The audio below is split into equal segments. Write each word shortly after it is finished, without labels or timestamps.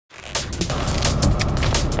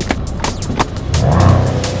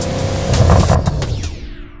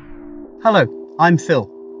Hello, I'm Phil.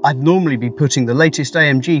 I'd normally be putting the latest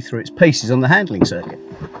AMG through its paces on the handling circuit.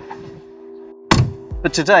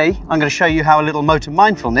 But today, I'm going to show you how a little motor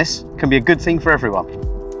mindfulness can be a good thing for everyone.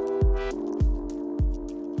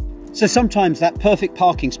 So sometimes that perfect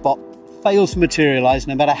parking spot fails to materialise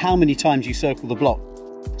no matter how many times you circle the block.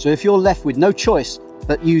 So if you're left with no choice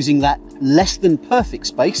but using that less than perfect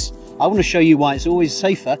space, I want to show you why it's always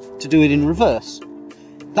safer to do it in reverse.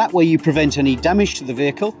 That way you prevent any damage to the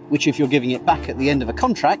vehicle, which if you're giving it back at the end of a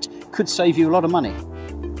contract, could save you a lot of money.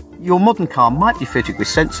 Your modern car might be fitted with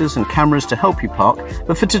sensors and cameras to help you park,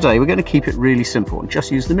 but for today we're going to keep it really simple and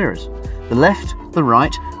just use the mirrors. The left, the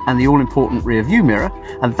right, and the all-important rear view mirror,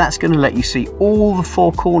 and that's going to let you see all the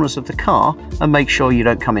four corners of the car and make sure you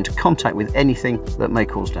don't come into contact with anything that may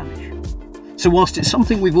cause damage. So whilst it's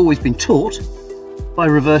something we've always been taught, by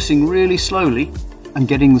reversing really slowly and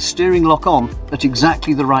getting the steering lock on at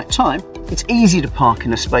exactly the right time, it's easy to park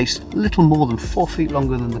in a space a little more than 4 feet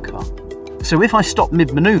longer than the car. So if I stop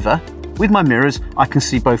mid-manoeuvre, with my mirrors I can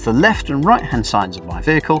see both the left and right hand sides of my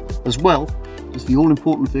vehicle as well as the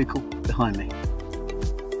all-important vehicle behind me.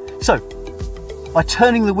 So by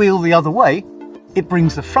turning the wheel the other way, it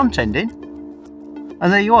brings the front end in,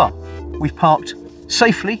 and there you are. We've parked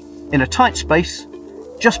safely in a tight space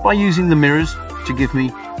just by using the mirrors to give me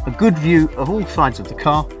a good view of all sides of the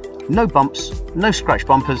car, no bumps, no scratch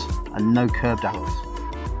bumpers, and no curved alloys.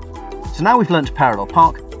 So now we've learnt to parallel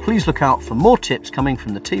park, please look out for more tips coming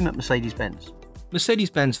from the team at Mercedes-Benz.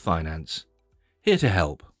 Mercedes-Benz Finance, here to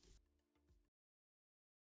help.